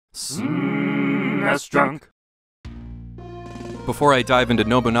SNESdrunk. Before I dive into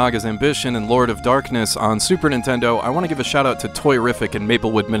Nobunaga's Ambition and Lord of Darkness on Super Nintendo, I want to give a shout out to Toyrific in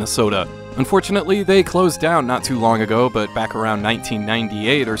Maplewood, Minnesota. Unfortunately, they closed down not too long ago, but back around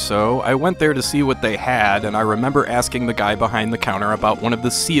 1998 or so, I went there to see what they had, and I remember asking the guy behind the counter about one of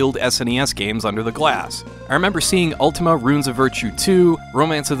the sealed SNES games under the glass. I remember seeing Ultima Runes of Virtue 2,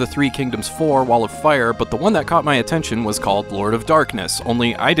 Romance of the Three Kingdoms 4, Wall of Fire, but the one that caught my attention was called Lord of Darkness,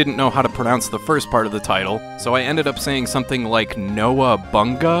 only I didn't know how to pronounce the first part of the title, so I ended up saying something like Noah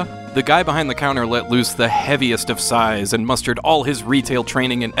Bunga? The guy behind the counter let loose the heaviest of sighs and mustered all his retail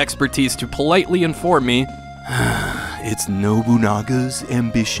training and expertise to politely inform me, "It's Nobunaga's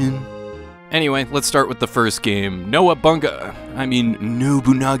Ambition." Anyway, let's start with the first game. Nobunaga's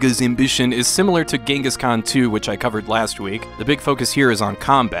Ambition is similar to Genghis Khan 2, which I covered last week. The big focus here is on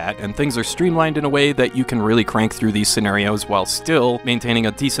combat, and things are streamlined in a way that you can really crank through these scenarios while still maintaining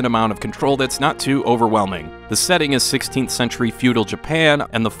a decent amount of control that's not too overwhelming. The setting is 16th century feudal Japan,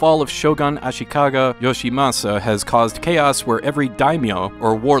 and the fall of Shogun Ashikaga Yoshimasa has caused chaos where every daimyo,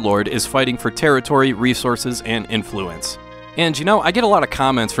 or warlord, is fighting for territory, resources, and influence. And you know, I get a lot of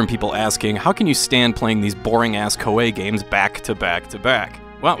comments from people asking, how can you stand playing these boring-ass Koei games back to back to back?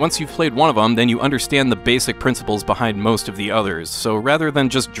 Well, once you've played one of them, then you understand the basic principles behind most of the others, so rather than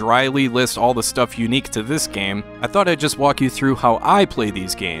just dryly list all the stuff unique to this game, I thought I'd just walk you through how I play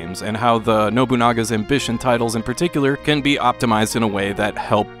these games, and how the Nobunaga's Ambition titles in particular can be optimized in a way that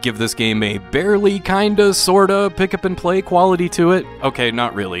help give this game a barely, kinda, sorta, pick-up-and-play quality to it. Okay,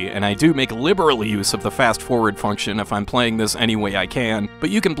 not really, and I do make liberal use of the fast-forward function if I'm playing this any way I can, but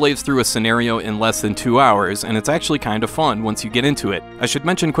you can blaze through a scenario in less than 2 hours, and it's actually kinda fun once you get into it. I should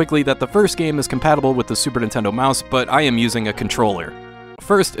mention quickly that the first game is compatible with the Super Nintendo mouse, but I am using a controller.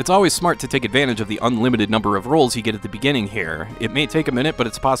 First, it's always smart to take advantage of the unlimited number of rolls you get at the beginning here. It may take a minute, but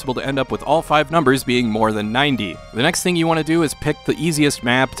it's possible to end up with all 5 numbers being more than 90. The next thing you want to do is pick the easiest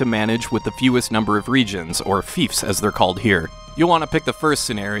map to manage with the fewest number of regions, or fiefs as they're called here. You'll want to pick the first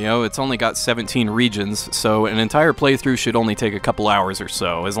scenario. It's only got 17 regions, so an entire playthrough should only take a couple hours or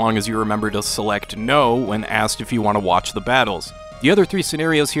so, as long as you remember to select no when asked if you want to watch the battles. The other 3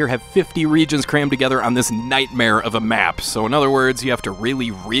 scenarios here have 50 regions crammed together on this nightmare of a map, so in other words, you have to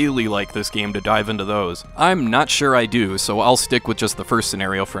really like this game to dive into those. I'm not sure I do, so I'll stick with just the first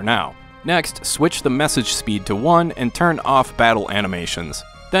scenario for now. Next, switch the message speed to 1 and turn off battle animations.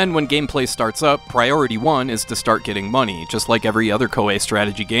 Then, when gameplay starts up, priority 1 is to start getting money, just like every other Koei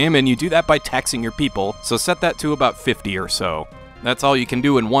strategy game, and you do that by taxing your people, so set that to about 50 or so. That's all you can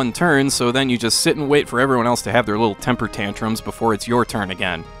do in one turn, so then you just sit and wait for everyone else to have their little temper tantrums before it's your turn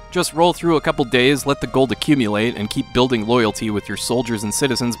again. Just roll through a couple days, let the gold accumulate, and keep building loyalty with your soldiers and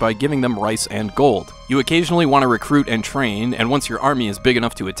citizens by giving them rice and gold. You occasionally want to recruit and train, and once your army is big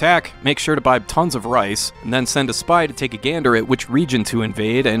enough to attack, make sure to buy tons of rice, and then send a spy to take a gander at which region to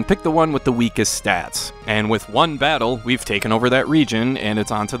invade, and pick the one with the weakest stats. And with one battle, we've taken over that region, and it's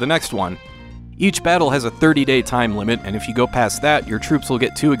on to the next one. Each battle has a 30-day time limit, and if you go past that, your troops will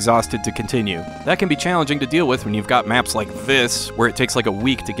get too exhausted to continue. That can be challenging to deal with when you've got maps like this, where it takes like a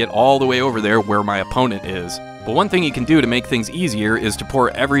week to get all the way over there where my opponent is. But one thing you can do to make things easier is to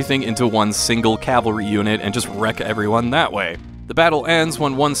pour everything into one single cavalry unit and just wreck everyone that way. The battle ends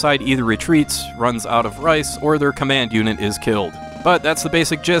when one side either retreats, runs out of rice, or their command unit is killed. But that's the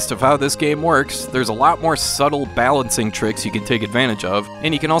basic gist of how this game works. There's a lot more subtle balancing tricks you can take advantage of,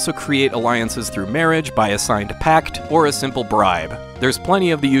 and you can also create alliances through marriage, by a signed pact, or a simple bribe. There's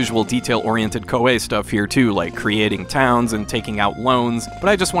plenty of the usual detail-oriented Koei stuff here too, like creating towns and taking out loans, but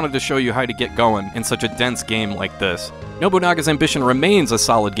I just wanted to show you how to get going in such a dense game like this. Nobunaga's Ambition remains a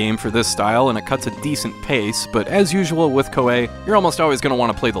solid game for this style, and it cuts a decent pace, but as usual with Koei, you're almost always going to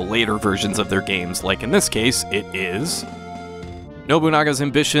want to play the later versions of their games, like in this case, it is Nobunaga's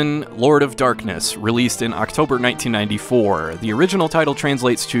Ambition, Lord of Darkness, released in October 1994. The original title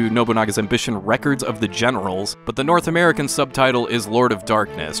translates to Nobunaga's Ambition, Records of the Generals, but the North American subtitle is Lord of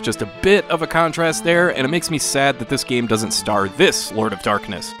Darkness. Just a bit of a contrast there, and it makes me sad that this game doesn't star this Lord of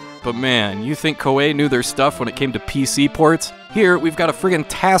Darkness. But man, you think Koei knew their stuff when it came to PC ports? Here, we've got a friggin'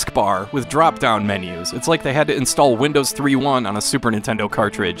 taskbar with drop-down menus. It's like they had to install Windows 3.1 on a Super Nintendo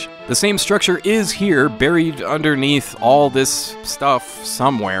cartridge. The same structure is here, buried underneath all this stuff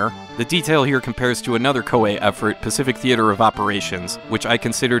somewhere. The detail here compares to another Koei effort, Pacific Theater of Operations, which I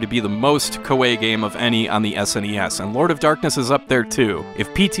consider to be the most Koei game of any on the SNES, and Lord of Darkness is up there too.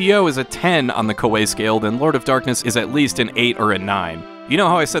 If PTO is a 10 on the Koei scale, then Lord of Darkness is at least an 8 or a 9. You know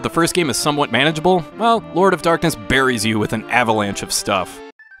how I said the first game is somewhat manageable? Well, Lord of Darkness buries you with an avalanche of stuff.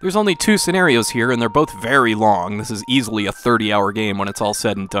 There's only 2 scenarios here, and they're both very long. This is easily a 30-hour game when it's all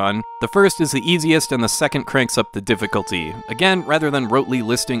said and done. The first is the easiest, and the second cranks up the difficulty. Again, rather than rotely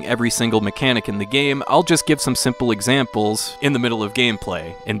listing every single mechanic in the game, I'll just give some simple examples in the middle of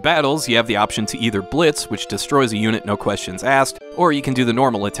gameplay. In battles, you have the option to either blitz, which destroys a unit no questions asked, or you can do the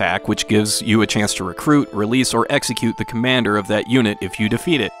normal attack, which gives you a chance to recruit, release, or execute the commander of that unit if you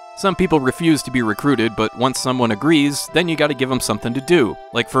defeat it. Some people refuse to be recruited, but once someone agrees, then you gotta give them something to do.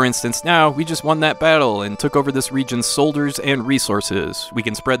 Like for instance now, we just won that battle and took over this region's soldiers and resources. We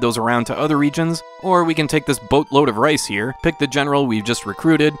can spread those around to other regions, or we can take this boatload of rice here, pick the general we've just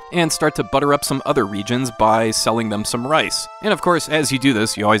recruited, and start to butter up some other regions by selling them some rice. And of course, as you do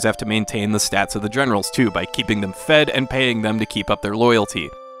this, you always have to maintain the stats of the generals too, by keeping them fed and paying them to keep up their loyalty.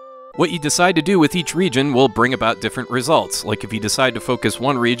 What you decide to do with each region will bring about different results. Like if you decide to focus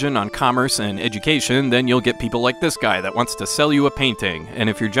one region on commerce and education, then you'll get people like this guy that wants to sell you a painting. And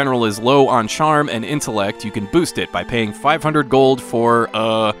if your general is low on charm and intellect, you can boost it by paying 500 gold for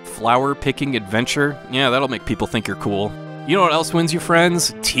a flower picking adventure. Yeah, that'll make people think you're cool. You know what else wins you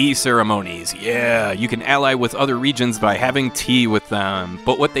friends? Tea ceremonies. Yeah, you can ally with other regions by having tea with them.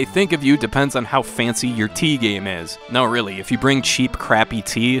 But what they think of you depends on how fancy your tea game is. No, really, if you bring cheap, crappy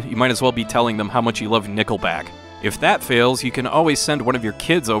tea, you might as well be telling them how much you love Nickelback. If that fails, you can always send one of your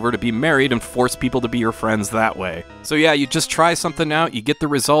kids over to be married and force people to be your friends that way. So yeah, you just try something out, you get the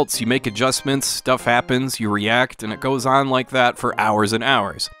results, you make adjustments, stuff happens, you react, and it goes on like that for hours and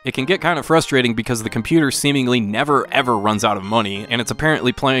hours. It can get kind of frustrating because the computer seemingly never ever runs out of money, and it's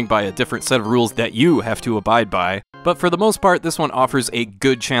apparently playing by a different set of rules that you have to abide by. But for the most part, this one offers a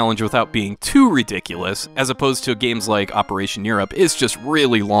good challenge without being too ridiculous, as opposed to games like Operation Europe is just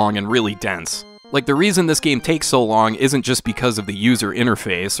really long and really dense. Like, the reason this game takes so long isn't just because of the user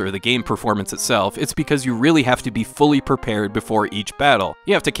interface or the game performance itself, it's because you really have to be fully prepared before each battle.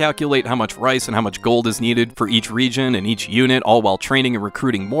 You have to calculate how much rice and how much gold is needed for each region and each unit, all while training and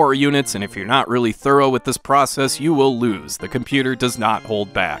recruiting more units, and if you're not really thorough with this process, you will lose. The computer does not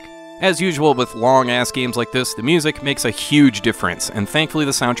hold back. As usual with long-ass games like this, the music makes a huge difference, and thankfully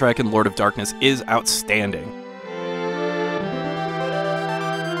the soundtrack in Lord of Darkness is outstanding.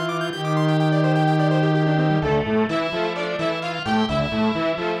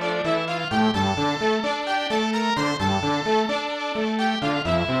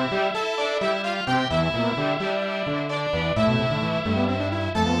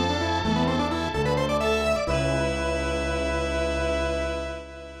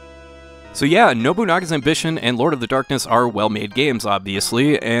 So yeah, Nobunaga's Ambition and Lord of the Darkness are well-made games,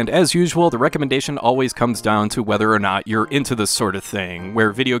 obviously, and as usual, the recommendation always comes down to whether or not you're into this sort of thing,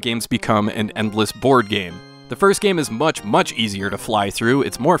 where video games become an endless board game. The first game is much easier to fly through,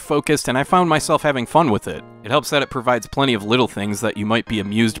 it's more focused, and I found myself having fun with it. It helps that it provides plenty of little things that you might be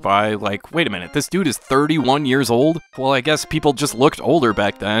amused by, like, wait a minute, this dude is 31 years old? Well, I guess people just looked older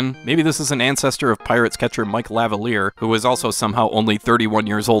back then. Maybe this is an ancestor of Pirates catcher Mike Lavalier, who is also somehow only 31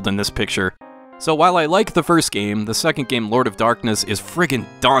 years old in this picture. So while I like the first game, the second game, Lord of Darkness, is friggin'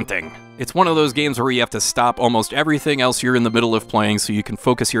 daunting. It's one of those games where you have to stop almost everything else you're in the middle of playing so you can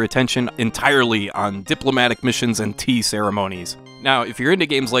focus your attention entirely on diplomatic missions and tea ceremonies. Now, if you're into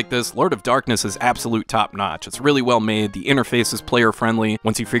games like this, Lord of Darkness is absolute top-notch. It's really well made, the interface is player-friendly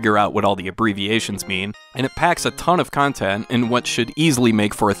once you figure out what all the abbreviations mean, and it packs a ton of content in what should easily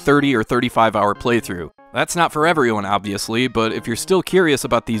make for a 30 or 35-hour playthrough. That's not for everyone, obviously, but if you're still curious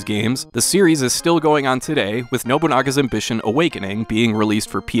about these games, the series is still going on today, with Nobunaga's Ambition Awakening being released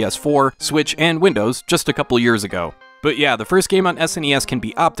for PS4, Switch, and Windows just a couple years ago. But yeah, the first game on SNES can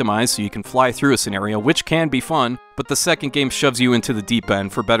be optimized so you can fly through a scenario, which can be fun, but the second game shoves you into the deep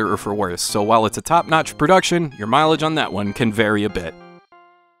end for better or for worse, so while it's a top-notch production, your mileage on that one can vary a bit.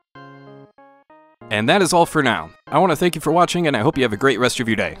 And that is all for now. I want to thank you for watching, and I hope you have a great rest of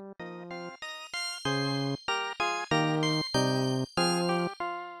your day.